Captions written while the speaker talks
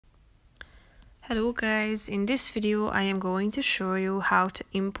Hello guys, in this video I am going to show you how to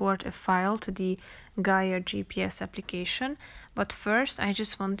import a file to the Gaia GPS application. But first I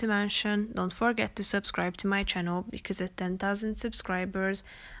just want to mention, don't forget to subscribe to my channel, because at 10,000 subscribers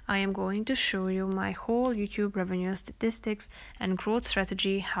I am going to show you my whole YouTube revenue statistics and growth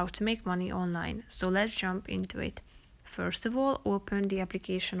strategy, how to make money online. So let's jump into it. First of all, open the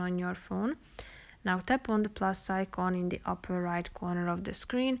application on your phone. Now tap on the plus icon in the upper right corner of the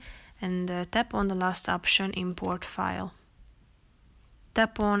screen and tap on the last option, import file.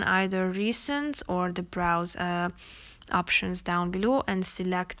 Tap on either recent or the browse options down below and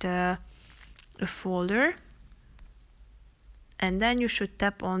select a folder, and then you should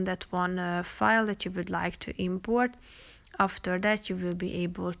tap on that one file that you would like to import. After that you will be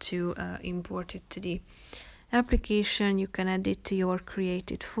able to import it to the application. You can add it to your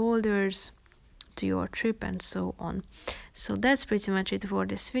created folders, to your trip, and so on. So that's pretty much it for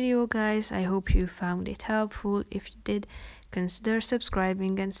this video, guys. I hope you found it helpful. If you did, consider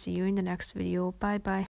subscribing and see you in the next video. Bye bye.